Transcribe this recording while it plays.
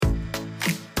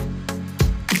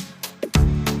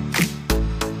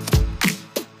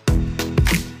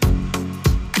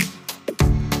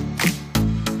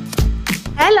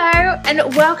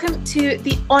and welcome to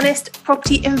the Honest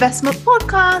Property Investment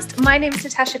Podcast. My name is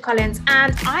Natasha Collins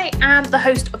and I am the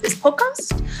host of this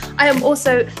podcast. I am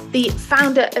also the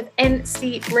founder of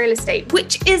NC Real Estate,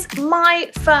 which is my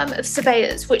firm of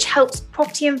surveyors, which helps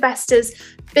property investors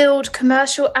build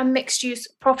commercial and mixed-use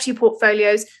property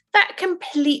portfolios that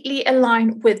completely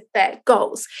align with their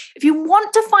goals. If you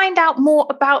want to find out more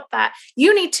about that,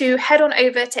 you need to head on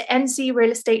over to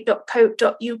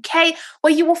ncrealestate.co.uk,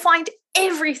 where you will find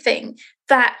everything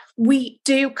that we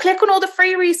do. Click on all the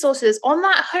free resources on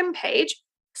that homepage,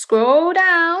 scroll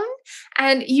down,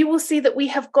 and you will see that we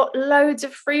have got loads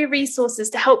of free resources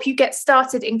to help you get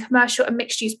started in commercial and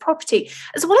mixed-use property,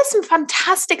 as well as some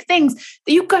fantastic things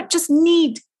that you just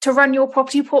need to run your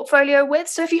property portfolio with.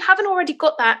 So if you haven't already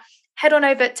got that, head on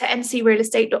over to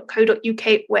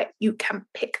ncrealestate.co.uk where you can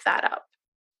pick that up.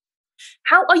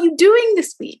 How are you doing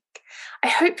this week? I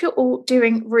hope you're all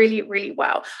doing really, really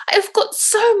well. I've got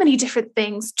so many different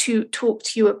things to talk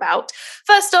to you about.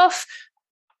 First off,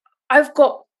 I've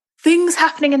got things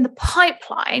happening in the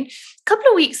pipeline. A couple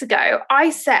of weeks ago,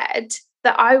 I said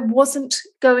that I wasn't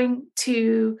going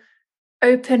to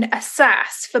open a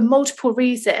SaaS for multiple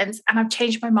reasons, and I've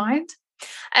changed my mind.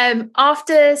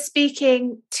 After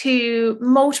speaking to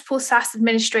multiple SaaS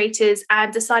administrators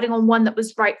and deciding on one that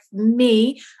was right for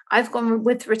me, I've gone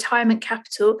with Retirement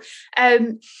Capital.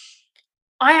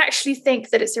 I actually think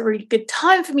that it's a really good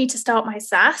time for me to start my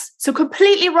SaaS. So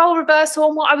completely role reversal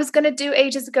on what I was going to do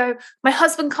ages ago. My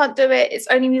husband can't do it. It's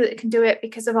only me that can do it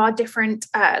because of our different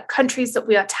countries that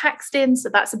we are taxed in. So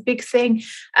that's a big thing.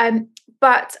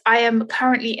 But I am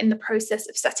currently in the process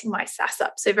of setting my SaaS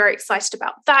up. So very excited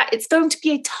about that. It's going to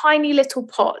be a tiny little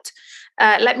pot.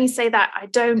 Let me say that I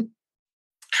don't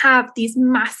have these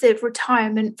massive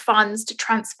retirement funds to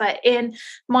transfer in.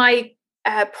 My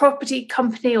property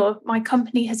company, or my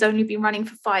company, has only been running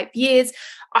for 5 years.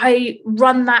 I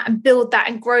run that and build that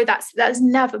and grow that. So that is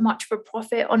never much of a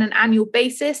profit on an annual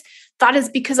basis. That is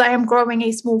because I am growing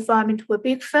a small firm into a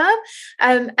big firm.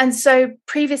 And so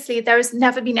previously there has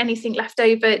never been anything left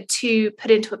over to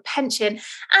put into a pension.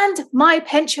 And my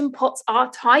pension pots are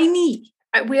tiny.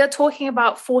 We are talking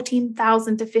about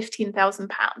 £14,000 to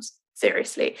 £15,000.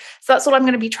 Seriously. So that's all I'm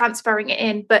going to be transferring it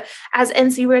in. But as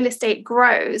NC Real Estate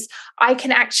grows, I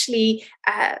can actually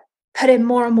put in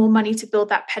more and more money to build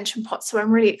that pension pot. So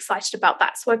I'm really excited about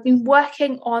that. So I've been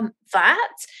working on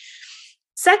that.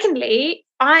 Secondly,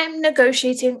 I'm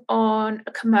negotiating on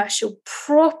a commercial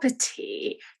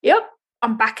property. Yep,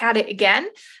 I'm back at it again.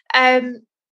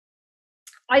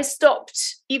 I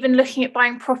stopped even looking at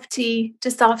buying property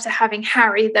just after having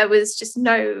Harry. There was just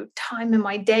no time in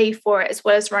my day for it, as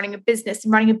well as running a business.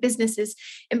 And running a business is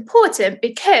important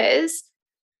because,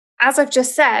 as I've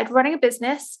just said, running a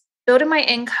business, building my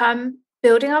income,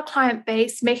 building our client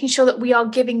base, making sure that we are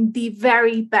giving the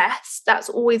very best, that's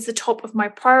always the top of my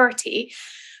priority,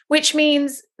 which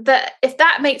means that if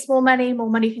that makes more money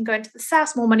can go into the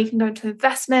SaaS, more money can go into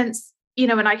investments,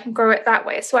 and I can grow it that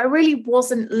way. So I really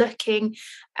wasn't looking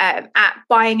at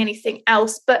buying anything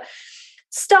else, but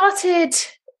started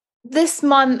this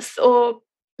month or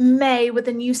May with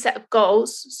a new set of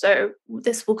goals. So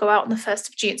this will go out on the 1st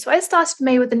of June. So I started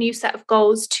May with a new set of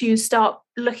goals to start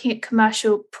looking at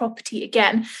commercial property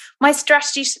again. My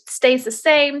strategy stays the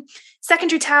same.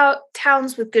 Secondary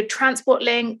towns with good transport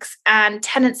links and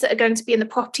tenants that are going to be in the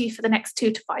property for the next 2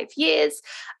 to 5 years.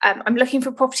 I'm looking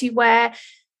for property where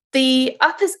the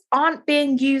uppers aren't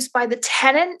being used by the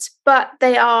tenant, but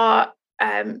they are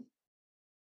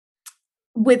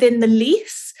within the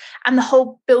lease, and the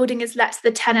whole building is let to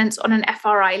the tenants on an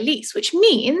FRI lease, which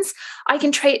means I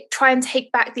can try and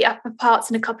take back the upper parts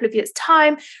in a couple of years'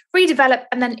 time, redevelop,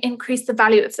 and then increase the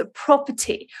value of the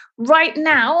property. Right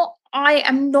now, I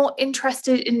am not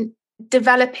interested in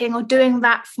developing or doing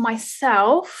that for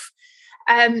myself.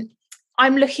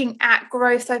 I'm looking at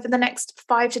growth over the next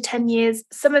 5 to 10 years.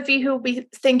 Some of you who will be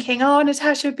thinking, oh,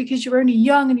 Natasha, because you're only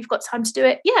young and you've got time to do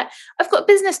it. Yeah, I've got a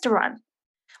business to run.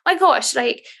 My gosh,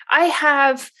 I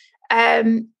have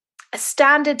a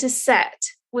standard to set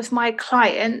with my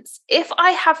clients. If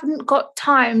I haven't got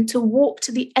time to walk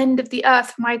to the end of the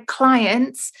earth for my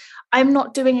clients, I'm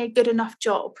not doing a good enough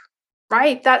job,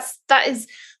 right? That is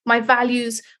my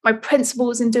values, my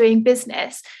principles in doing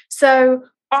business. So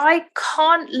I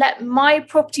can't let my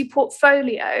property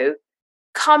portfolio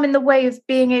come in the way of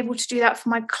being able to do that for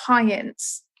my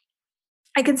clients.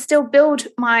 I can still build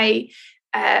my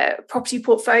property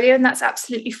portfolio, and that's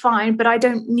absolutely fine, but I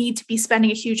don't need to be spending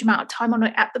a huge amount of time on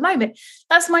it at the moment.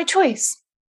 That's my choice.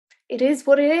 It is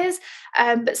what it is,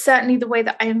 but certainly the way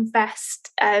that I invest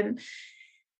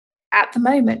at the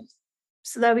moment.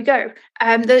 So there we go.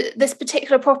 This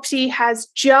particular property has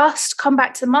just come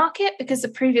back to the market because the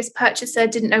previous purchaser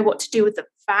didn't know what to do with the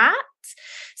VAT.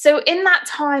 So in that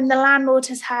time, the landlord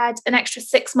has had an extra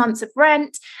 6 months of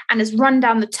rent and has run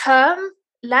down the term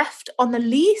left on the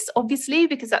lease, obviously,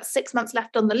 because that's 6 months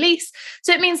left on the lease.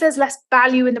 So it means there's less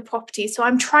value in the property. So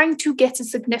I'm trying to get a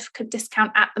significant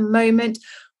discount at the moment.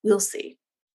 We'll see.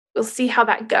 We'll see how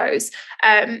that goes.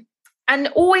 And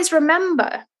always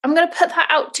remember, I'm going to put that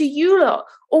out to you lot.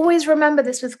 Always remember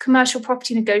this with commercial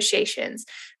property negotiations.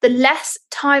 The less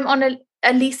time on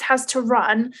a lease has to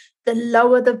run, the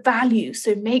lower the value.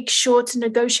 So make sure to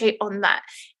negotiate on that.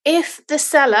 If the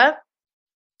seller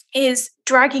is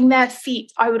dragging their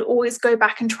feet, I would always go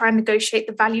back and try and negotiate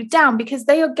the value down, because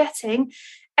they are getting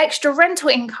extra rental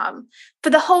income for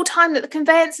the whole time that the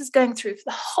conveyance is going through, for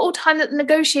the whole time that the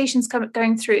negotiations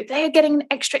going through. They are getting an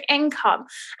extra income.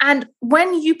 And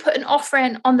when you put an offer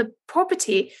in on the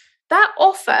property, that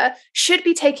offer should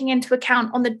be taking into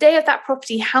account on the day of that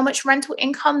property how much rental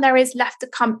income there is left to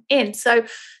come in. So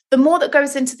the more that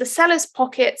goes into the seller's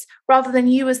pockets rather than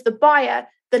you as the buyer,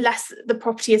 the less the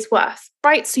property is worth,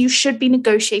 right? So you should be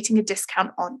negotiating a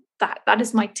discount on that. That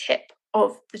is my tip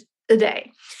of the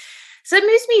day. So it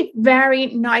moves me very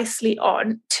nicely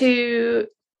on to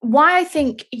why I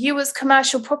think you as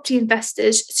commercial property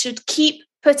investors should keep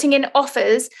putting in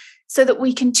offers so that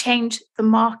we can change the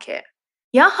market.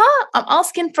 I'm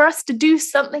asking for us to do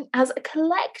something as a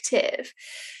collective.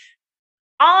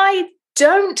 I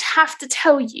don't have to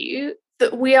tell you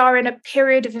that we are in a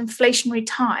period of inflationary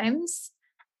times,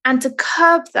 and to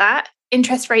curb that,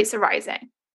 interest rates are rising.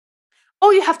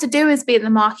 All you have to do is be in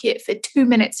the market for 2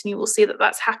 minutes and you will see that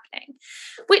that's happening,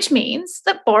 which means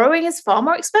that borrowing is far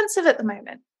more expensive at the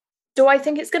moment. Do I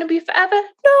think it's going to be forever?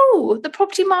 No, the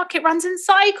property market runs in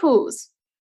cycles.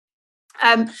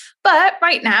 But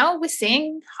right now we're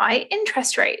seeing high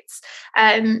interest rates.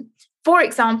 For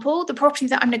example, the property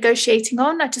that I'm negotiating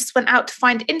on, I just went out to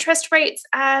find interest rates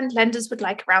and lenders would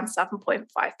like around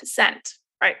 7.5%.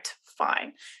 Right,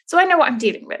 fine. So I know what I'm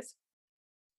dealing with.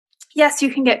 Yes,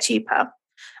 you can get cheaper.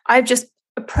 I've just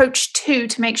approached two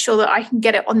to make sure that I can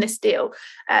get it on this deal.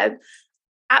 At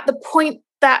the point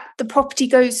that the property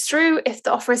goes through, if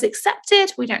the offer is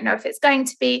accepted, we don't know if it's going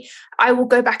to be, I will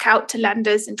go back out to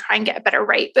lenders and try and get a better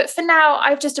rate. But for now,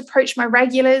 I've just approached my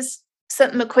regulars,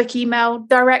 sent them a quick email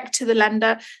direct to the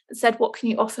lender and said, what can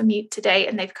you offer me today?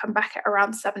 And they've come back at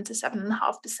around 7 to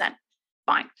 7.5%.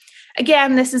 Fine.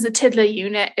 Again, this is a Tiddler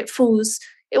unit. It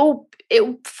will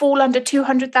fall under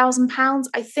 £200,000.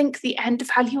 I think the end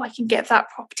value I can get that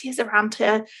property is around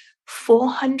to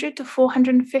 400 to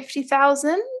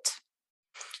 450,000.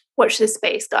 Watch this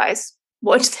space, guys.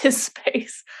 Watch this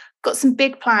space. Got some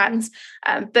big plans,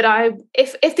 but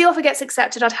if the offer gets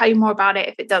accepted, I'll tell you more about it.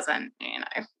 If it doesn't,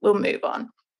 we'll move on.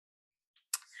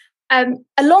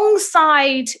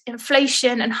 Alongside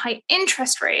inflation and high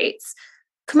interest rates,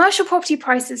 commercial property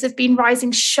prices have been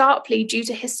rising sharply due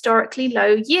to historically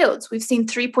low yields. We've seen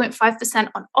 3.5%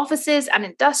 on offices and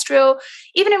industrial.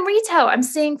 Even in retail, I'm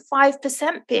seeing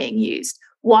 5% being used.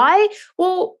 Why?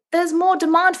 Well, there's more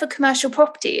demand for commercial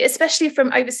property, especially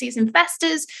from overseas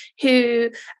investors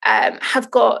who have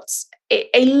got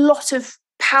a lot of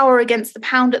power against the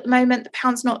pound at the moment. The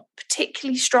pound's not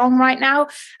particularly strong right now.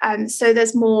 So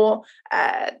there's more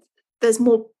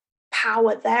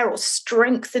power there, or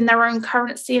strength in their own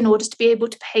currency, in order to be able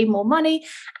to pay more money.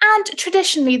 And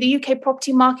traditionally, the UK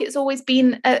property market has always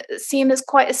been seen as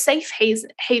quite a safe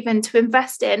haven to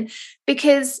invest in,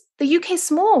 because the UK is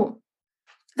small.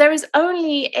 There is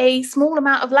only a small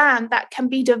amount of land that can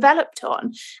be developed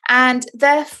on. And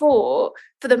therefore,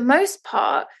 for the most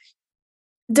part,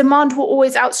 demand will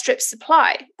always outstrip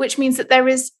supply, which means that there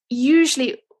is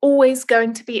usually always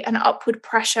going to be an upward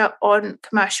pressure on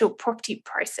commercial property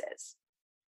prices.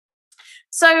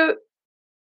 So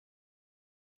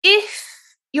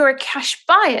if you're a cash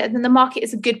buyer, then the market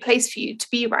is a good place for you to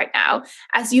be right now,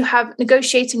 as you have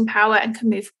negotiating power and can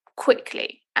move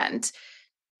quickly. And,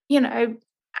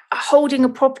 holding a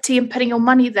property and putting your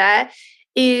money there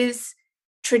is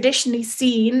traditionally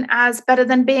seen as better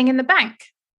than being in the bank.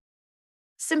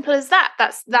 Simple as that.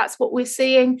 That's what we're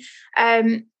seeing.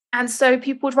 And so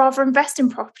people would rather invest in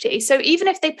property. So even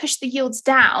if they push the yields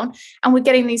down and we're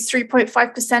getting these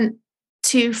 3.5%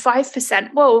 to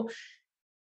 5%, well,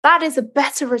 that is a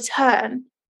better return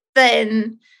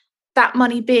than that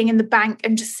money being in the bank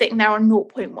and just sitting there on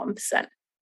 0.1%.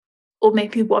 Or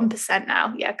maybe 1%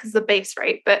 now, because the base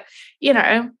rate. But,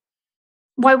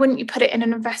 why wouldn't you put it in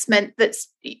an investment that's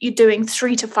you're doing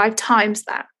 3 to 5 times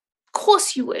that? Of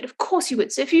course you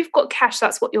would. So if you've got cash,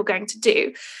 that's what you're going to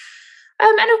do.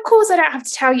 And of course, I don't have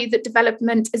to tell you that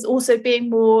development is also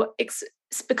being it's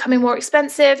becoming more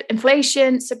expensive,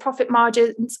 inflation, so profit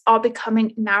margins are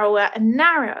becoming narrower and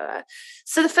narrower.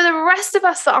 So for the rest of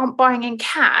us that aren't buying in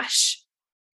cash,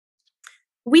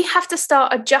 we have to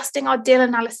start adjusting our deal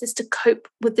analysis to cope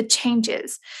with the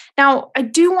changes. Now, I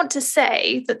do want to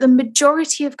say that the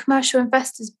majority of commercial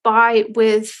investors buy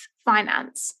with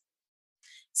finance.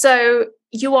 So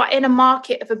you are in a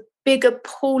market of a bigger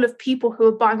pool of people who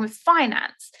are buying with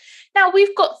finance. Now,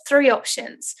 we've got three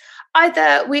options.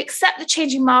 Either we accept the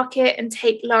changing market and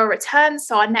take lower returns,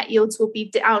 so our net yields will be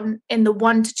down in the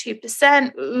 1% to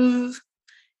 2%. Ooh,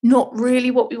 not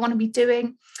really what we want to be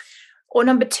doing. Or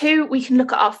number two, we can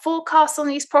look at our forecasts on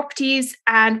these properties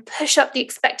and push up the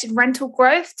expected rental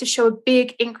growth to show a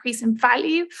big increase in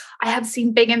value. I have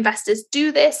seen big investors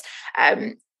do this.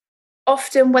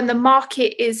 Often when the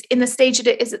market is in the stage that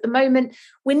it is at the moment,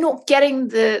 we're not getting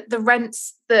the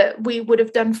rents that we would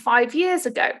have done 5 years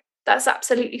ago. That's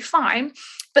absolutely fine.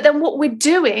 But then what we're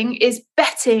doing is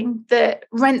betting that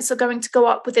rents are going to go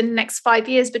up within the next 5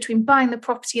 years between buying the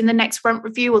property and the next rent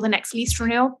review or the next lease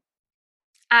renewal.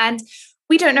 And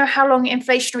we don't know how long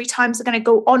inflationary times are going to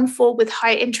go on for with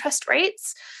high interest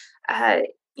rates.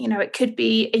 It could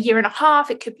be a year and a half,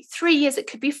 it could be 3 years, it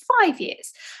could be 5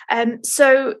 years.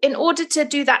 So in order to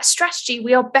do that strategy,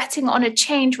 we are betting on a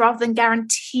change rather than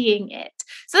guaranteeing it.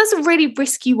 So that's a really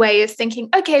risky way of thinking,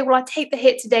 okay, well, I take the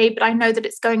hit today, but I know that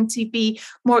it's going to be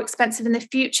more expensive in the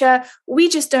future. We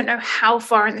just don't know how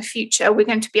far in the future we're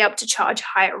going to be able to charge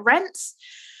higher rents.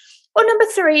 Or number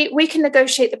three, we can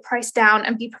negotiate the price down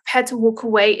and be prepared to walk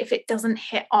away if it doesn't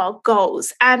hit our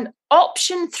goals. And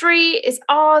option three is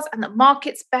ours and the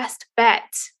market's best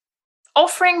bet.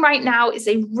 Offering right now is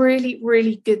a really,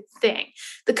 really good thing.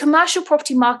 The commercial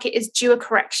property market is due a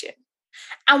correction.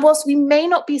 And whilst we may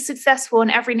not be successful in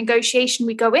every negotiation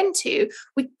we go into,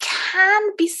 we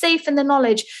can be safe in the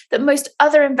knowledge that most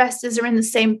other investors are in the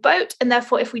same boat. And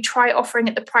therefore, if we try offering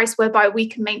at the price whereby we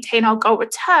can maintain our goal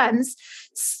returns,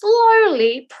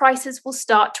 slowly prices will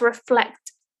start to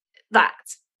reflect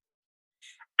that.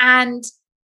 And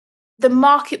the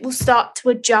market will start to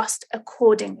adjust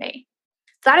accordingly.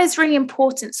 That is really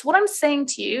important. So what I'm saying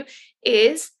to you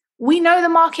is we know the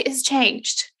market has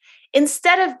changed.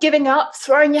 Instead of giving up,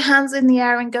 throwing your hands in the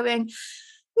air and going,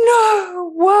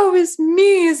 no, woe is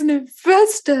me as an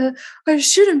investor. I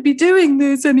shouldn't be doing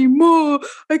this anymore.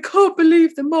 I can't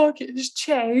believe the market has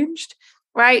changed.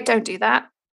 Right? Don't do that.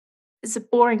 It's a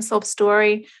boring sob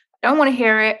story. I don't want to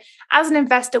hear it. As an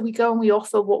investor, we go and we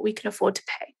offer what we can afford to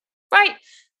pay. Right?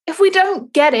 If we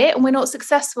don't get it and we're not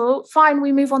successful, fine,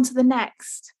 we move on to the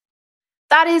next.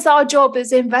 That is our job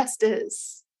as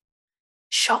investors.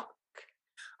 Shock.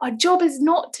 Our job is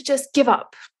not to just give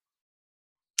up.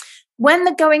 When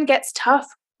the going gets tough,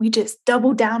 we just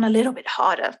double down a little bit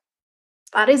harder.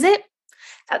 That is it.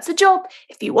 That's the job.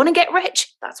 If you want to get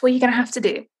rich, that's what you're going to have to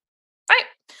do. Right?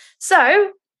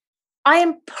 So I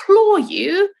implore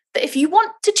you that if you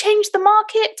want to change the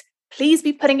market, please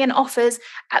be putting in offers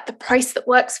at the price that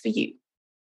works for you.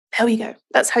 There we go.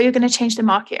 That's how you're going to change the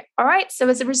market. All right. So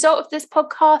as a result of this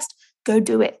podcast, go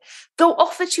do it. Go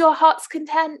offer to your heart's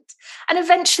content. And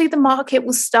eventually the market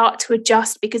will start to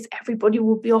adjust because everybody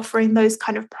will be offering those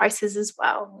kind of prices as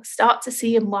well. We'll start to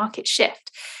see a market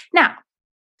shift. Now,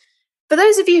 for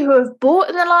those of you who have bought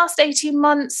in the last 18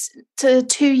 months to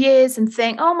 2 years and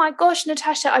think, oh my gosh,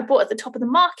 Natasha, I bought at the top of the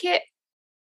market.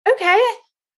 Okay,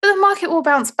 but the market will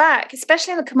bounce back,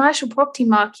 especially in the commercial property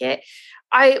market.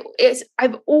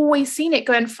 I've always seen it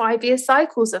go in 5-year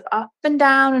cycles of up and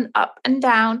down and up and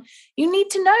down. You need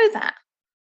to know that.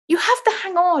 You have to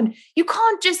hang on. You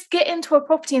can't just get into a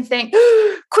property and think,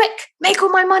 quick, make all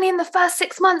my money in the first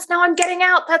 6 months. Now I'm getting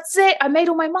out. That's it. I made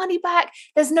all my money back.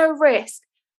 There's no risk.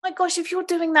 My gosh, if you're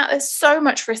doing that, there's so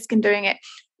much risk in doing it.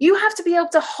 You have to be able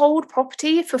to hold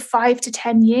property for 5 to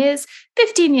 10 years,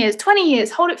 15 years, 20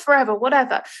 years, hold it forever,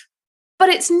 whatever. But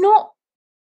it's not,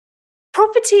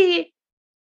 property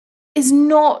is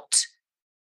not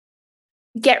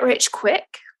get rich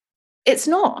quick. It's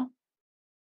not.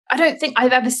 I don't think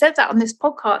I've ever said that on this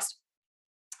podcast.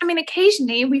 I mean,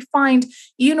 occasionally we find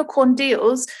unicorn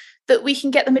deals that we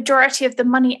can get the majority of the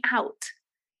money out.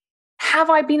 Have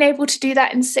I been able to do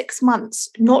that in 6 months?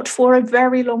 Not for a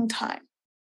very long time.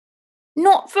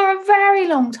 Not for a very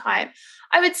long time.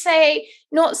 I would say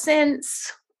not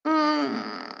since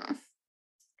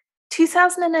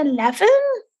 2011,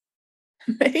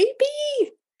 maybe.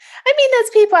 I mean, there's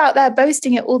people out there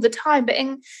boasting it all the time, but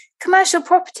in commercial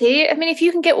property, I mean, if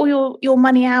you can get all your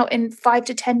money out in 5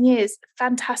 to 10 years,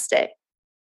 fantastic.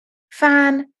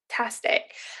 Fantastic.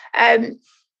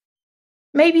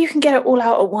 maybe you can get it all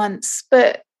out at once,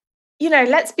 but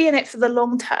let's be in it for the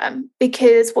long term,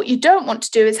 because what you don't want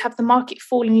to do is have the market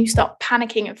fall and you start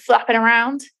panicking and flapping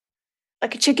around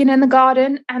like a chicken in the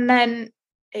garden, and then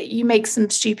you make some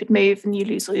stupid move and you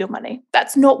lose all your money.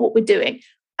 That's not what we're doing.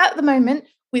 At the moment,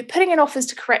 we're putting in offers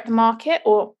to correct the market,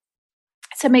 or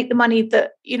to make the money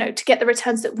that, to get the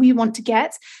returns that we want to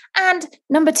get. And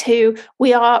number two,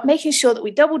 we are making sure that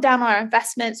we double down on our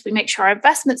investments. We make sure our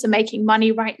investments are making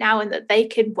money right now and that they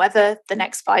can weather the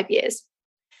next 5 years.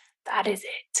 That is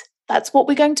it. That's what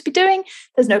we're going to be doing.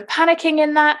 There's no panicking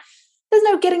in that. There's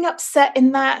no getting upset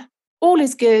in that. All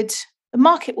is good. The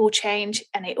market will change,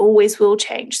 and it always will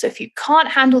change. So if you can't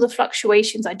handle the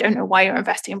fluctuations, I don't know why you're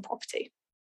investing in property.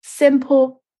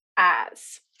 Simple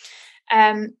as.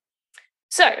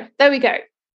 So there we go.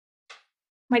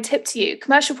 My tip to you,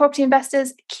 commercial property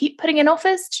investors, keep putting in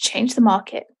offers to change the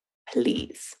market,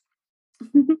 please.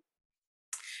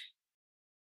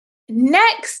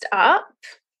 Next up,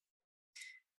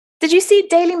 did you see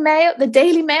the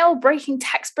Daily Mail breaking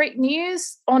tax break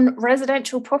news on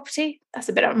residential property? That's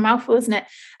a bit of a mouthful, isn't it?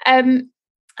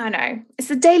 I know, it's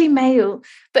the Daily Mail,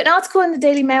 but an article in the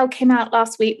Daily Mail came out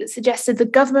last week that suggested the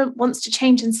government wants to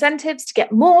change incentives to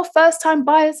get more first-time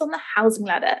buyers on the housing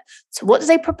ladder. So what do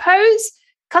they propose?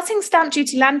 Cutting stamp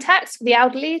duty land tax for the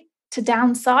elderly to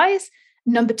downsize.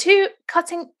 Number two,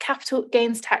 cutting capital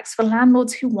gains tax for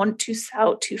landlords who want to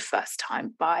sell to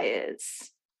first-time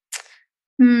buyers.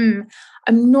 I'm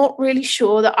not really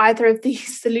sure that either of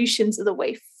these solutions are the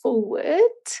way forward.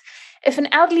 If an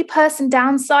elderly person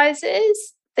downsizes,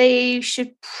 they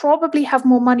should probably have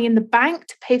more money in the bank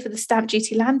to pay for the stamp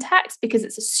duty land tax, because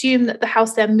it's assumed that the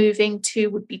house they're moving to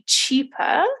would be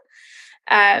cheaper.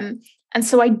 And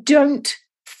so I don't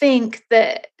think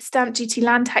that stamp duty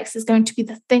land tax is going to be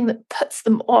the thing that puts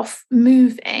them off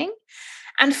moving.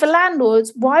 And for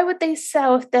landlords, why would they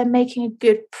sell if they're making a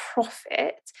good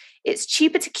profit? It's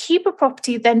cheaper to keep a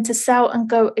property than to sell and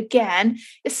go again,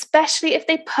 especially if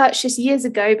they purchased years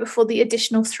ago before the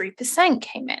additional 3%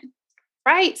 came in,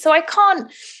 right? So I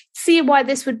can't see why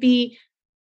this would be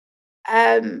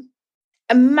a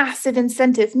massive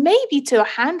incentive, maybe to a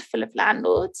handful of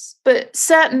landlords, but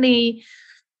certainly,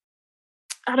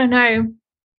 I don't know,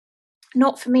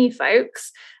 not for me,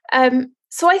 folks.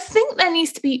 So I think there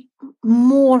needs to be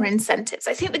more incentives.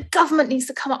 I think the government needs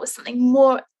to come up with something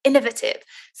more innovative,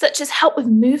 such as help with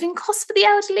moving costs for the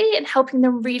elderly and helping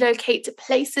them relocate to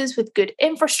places with good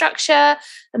infrastructure,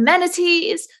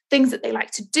 amenities, things that they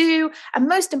like to do, and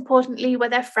most importantly, where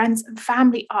their friends and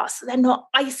family are, so they're not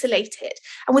isolated.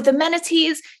 And with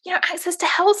amenities, access to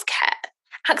healthcare,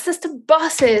 access to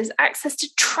buses, access to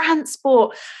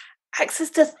transport, access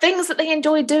to things that they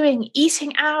enjoy doing,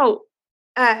 eating out,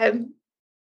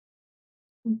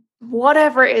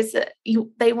 whatever it is that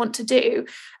they want to do.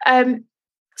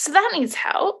 So that needs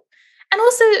help. And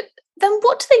also, then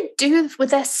what do they do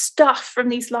with their stuff from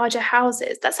these larger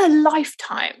houses? That's a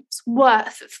lifetime's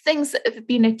worth of things that have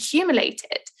been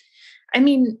accumulated. I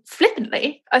mean,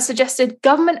 flippantly, I suggested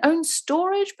government-owned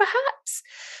storage, perhaps.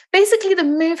 Basically, the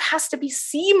move has to be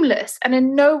seamless and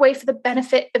in no way for the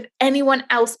benefit of anyone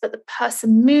else but the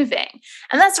person moving.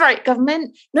 And that's right,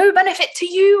 government, no benefit to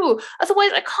you.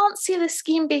 Otherwise, I can't see the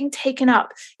scheme being taken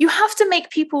up. You have to make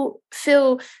people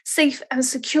feel safe and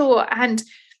secure. And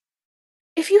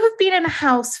if you have been in a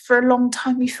house for a long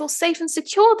time, you feel safe and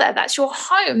secure there. That's your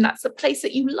home. That's the place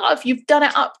that you love. You've done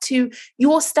it up to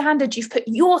your standard. You've put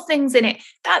your things in it.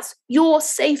 That's your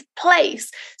safe place.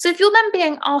 So if you're then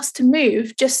being asked to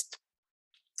move just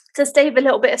to save a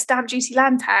little bit of stamp duty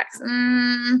land tax,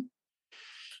 I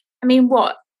mean,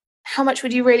 what? How much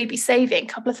would you really be saving? A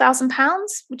couple of £1,000?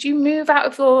 Would you move out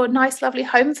of your nice, lovely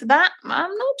home for that?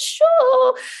 I'm not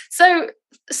sure. So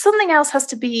something else has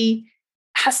to be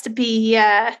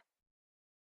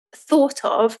thought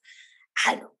of.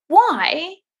 And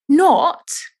why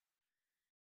not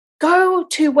go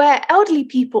to where elderly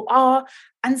people are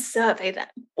and survey them?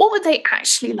 What would they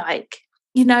actually like?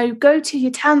 Go to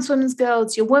your Towns Women's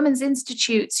Guilds, your women's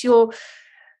institutes, your,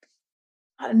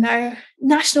 I don't know,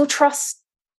 National Trust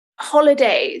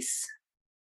holidays,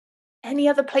 any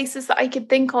other places that I could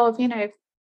think of,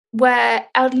 where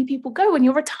elderly people go when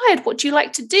you're retired. What do you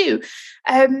like to do?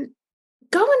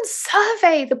 Go and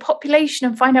survey the population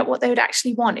and find out what they would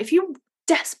actually want. If you're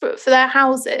desperate for their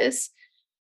houses,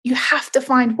 you have to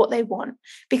find what they want,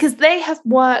 because they have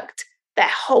worked their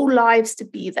whole lives to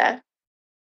be there.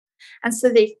 And so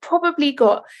they've probably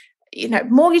got,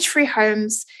 mortgage-free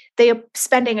homes. They are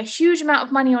spending a huge amount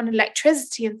of money on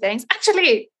electricity and things.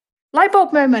 Actually, light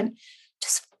bulb moment,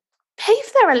 just pay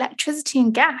for their electricity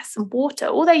and gas and water,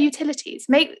 all their utilities.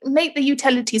 Make the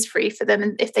utilities free for them,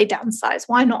 and if they downsize,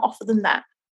 why not offer them that?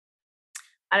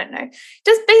 I don't know.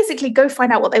 Just basically go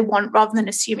find out what they want rather than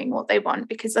assuming what they want,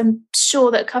 because I'm sure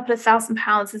that a couple of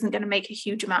 £1,000 isn't going to make a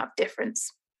huge amount of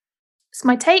difference. It's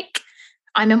my take.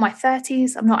 I'm in my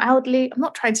 30s. I'm not elderly. I'm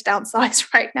not trying to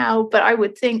downsize right now, but I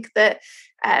would think that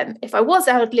if I was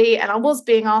elderly and I was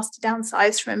being asked to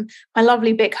downsize from my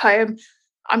lovely big home,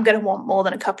 I'm going to want more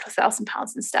than a couple of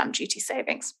 £1,000 in stamp duty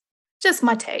savings. Just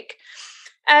my take.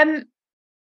 And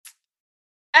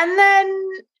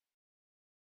then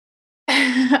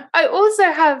I also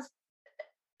have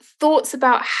thoughts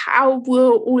about how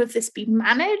will all of this be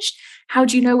managed? How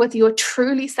do you know whether you're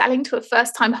truly selling to a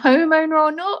first-time homeowner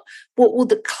or not? What will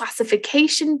the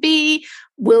classification be?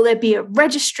 Will there be a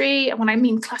registry? And when I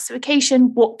mean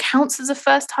classification, what counts as a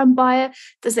first-time buyer?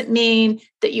 Does it mean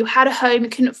that you had a home, you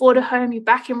couldn't afford a home, you're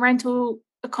back in rental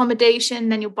accommodation,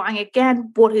 then you're buying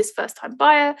again? What is first-time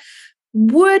buyer?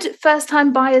 Would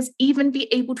first-time buyers even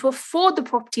be able to afford the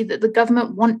property that the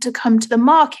government want to come to the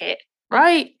market,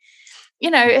 right?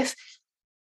 If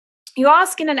you're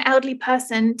asking an elderly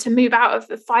person to move out of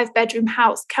a 5-bedroom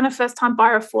house, can a first-time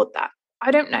buyer afford that?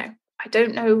 I don't know. I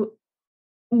don't know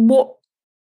what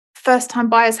first-time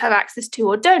buyers have access to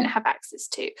or don't have access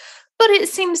to, but it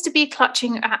seems to be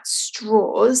clutching at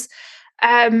straws.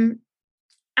 And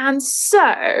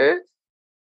so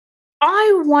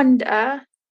I wonder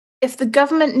if the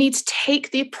government needs to take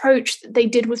the approach that they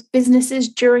did with businesses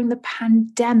during the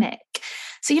pandemic.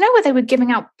 So, where they were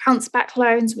giving out bounce back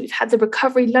loans, we've had the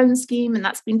recovery loan scheme, and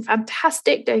that's been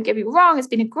fantastic. Don't get me wrong, it's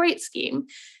been a great scheme.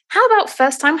 How about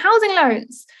first time housing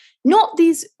loans? Not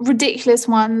these ridiculous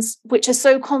ones, which are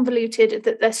so convoluted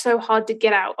that they're so hard to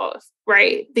get out of,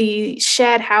 right? The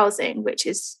shared housing,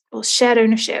 or shared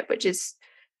ownership, which is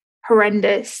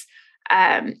horrendous.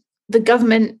 The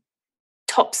government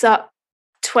tops up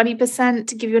 20%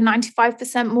 to give you a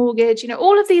 95% mortgage,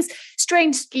 all of these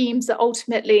strange schemes that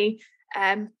ultimately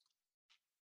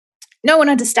no one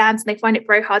understands and they find it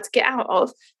very hard to get out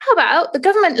of. How about the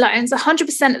government loans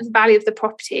 100% of the value of the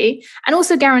property and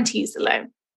also guarantees the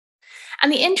loan? And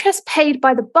the interest paid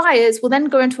by the buyers will then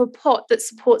go into a pot that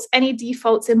supports any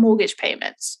defaults in mortgage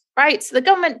payments, right? So the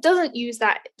government doesn't use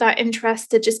that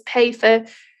interest to just pay for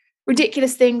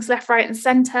ridiculous things left, right, and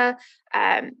centre.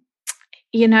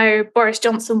 Boris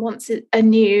Johnson wants a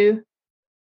new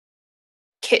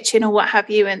kitchen or what have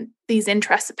you, and these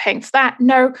interests are paying for that.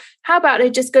 No, how about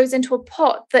it just goes into a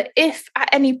pot that if at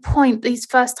any point these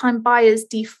first-time buyers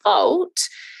default,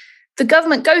 the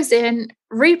government goes in,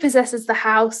 repossesses the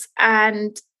house,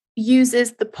 and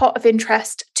uses the pot of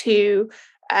interest to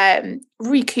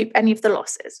recoup any of the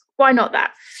losses. Why not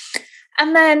that?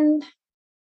 And then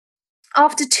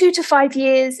after 2 to 5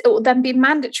 years, it will then be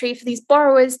mandatory for these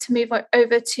borrowers to move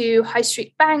over to high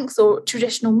street banks or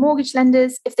traditional mortgage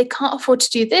lenders. If they can't afford to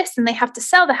do this, then they have to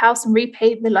sell the house and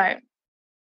repay the loan.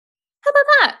 How about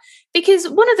that? Because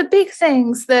one of the big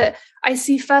things that I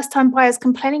see first-time buyers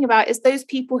complaining about is those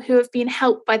people who have been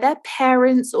helped by their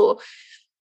parents or,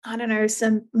 I don't know,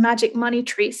 some magic money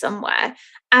tree somewhere.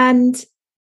 And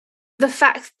the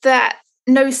fact that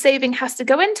no saving has to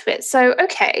go into it. So,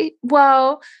 okay,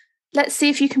 well, let's see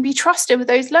if you can be trusted with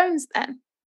those loans then.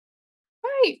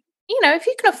 Right. If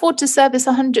you can afford to service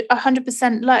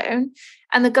 100% loan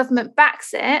and the government backs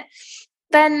it,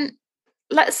 then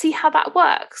let's see how that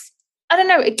works. I don't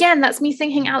know. Again, that's me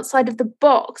thinking outside of the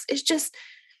box. It's just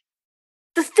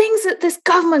the things that this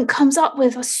government comes up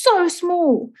with are so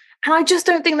small. And I just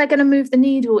don't think they're going to move the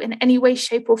needle in any way,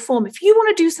 shape, or form. If you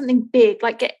want to do something big,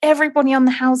 like get everybody on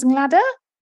the housing ladder,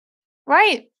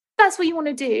 right? That's what you want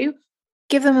to do.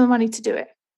 Give them the money to do it.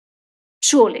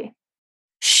 Surely.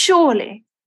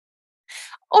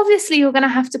 Obviously, you're going to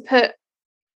have to put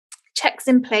checks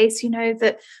in place,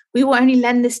 that we will only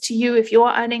lend this to you if you're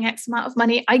earning X amount of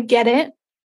money. I get it.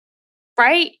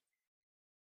 Right?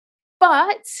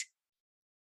 But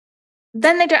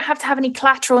then they don't have to have any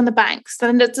collateral in the banks. So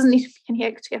then there doesn't need to be any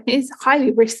equity. I mean, it's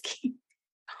highly risky.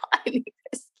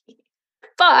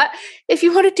 But if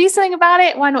you want to do something about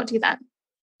it, why not do that?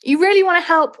 You really want to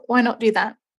help, why not do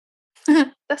that?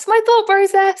 That's my thought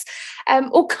process.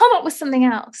 Or come up with something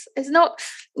else. It's not,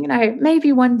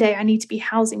 maybe one day I need to be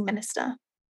housing minister.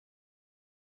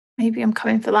 Maybe I'm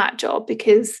coming for that job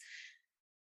because,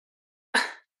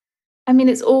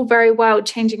 it's all very well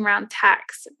changing around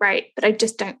tax, right? But I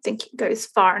just don't think it goes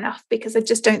far enough because I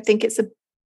just don't think it's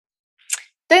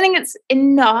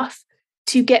enough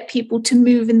to get people to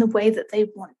move in the way that they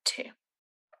want to.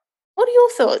 What are your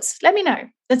thoughts? Let me know.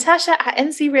 Natasha at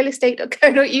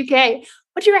ncrealestate.co.uk.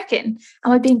 What do you reckon?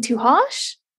 Am I being too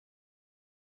harsh?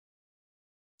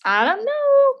 I don't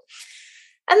know.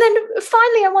 And then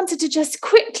finally, I wanted to just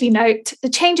quickly note the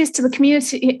changes to the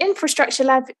community infrastructure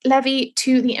levy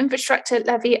to the infrastructure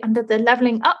levy under the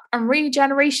Levelling Up and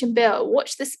Regeneration Bill.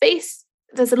 Watch this space.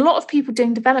 There's a lot of people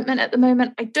doing development at the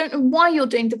moment. I don't know why you're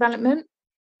doing development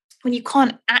when you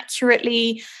can't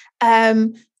accurately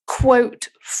quote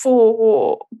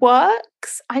for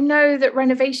works. I know that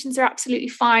renovations are absolutely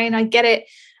fine. I get it.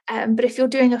 But if you're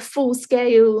doing a full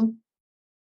scale,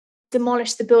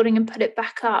 demolish the building and put it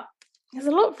back up, there's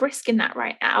a lot of risk in that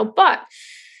right now. But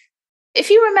if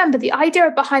you remember the idea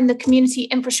behind the Community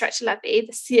Infrastructure Levy,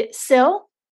 the SIL,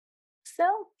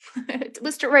 it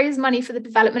was to raise money for the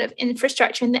development of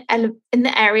infrastructure in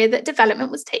the area that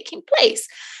development was taking place.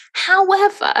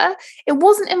 However, it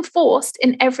wasn't enforced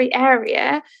in every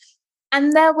area,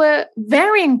 and there were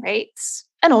varying rates,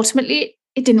 and ultimately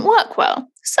it didn't work well.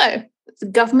 So the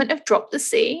government have dropped the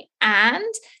C, and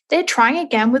they're trying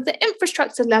again with the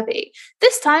infrastructure levy.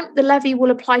 This time, the levy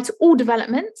will apply to all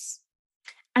developments,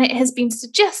 and it has been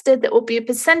suggested that will be a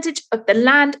percentage of the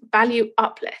land value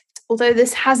uplift, although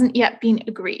this hasn't yet been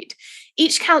agreed.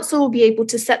 Each council will be able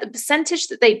to set the percentage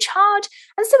that they charge,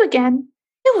 and so again,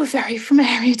 it will vary from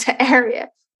area to area.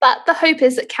 But the hope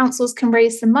is that councils can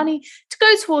raise some money to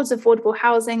go towards affordable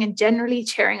housing and generally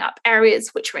cheering up areas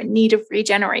which are in need of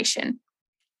regeneration.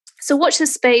 So watch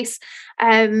this space.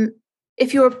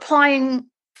 If you're applying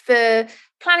for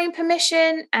planning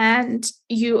permission and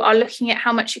you are looking at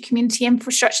how much your community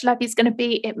infrastructure levy is going to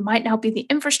be, it might now be the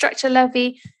infrastructure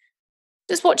levy.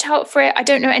 Just watch out for it. I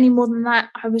don't know any more than that.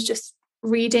 I was just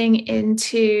reading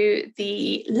into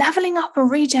the Levelling Up and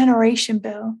Regeneration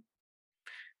Bill,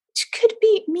 which could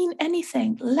mean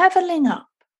anything. Levelling up.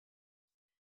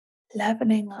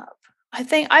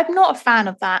 I'm not a fan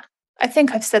of that. I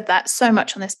think I've said that so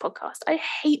much on this podcast. I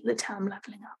hate the term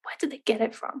levelling up. Where did they get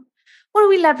it from? What are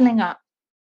we levelling up?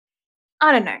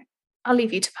 I don't know. I'll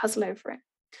leave you to puzzle over it.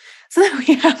 So there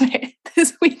we have it.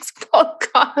 This week's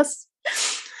podcast.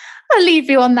 I'll leave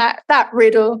you on that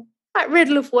riddle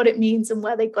of what it means and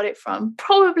where they got it from.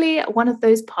 Probably at one of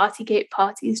those Partygate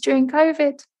parties during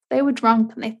COVID. They were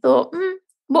drunk and they thought,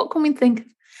 what can we think of?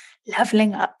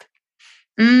 Levelling up.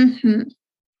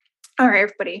 All right,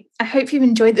 everybody. I hope you've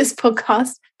enjoyed this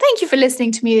podcast. Thank you for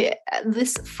listening to me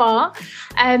this far.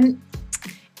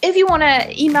 If you want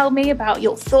to email me about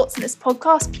your thoughts on this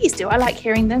podcast, please do. I like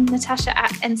hearing them.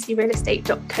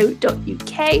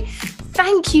 Natasha@ncrealestate.co.uk.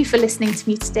 Thank you for listening to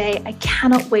me today. I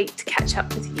cannot wait to catch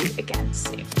up with you again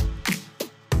soon.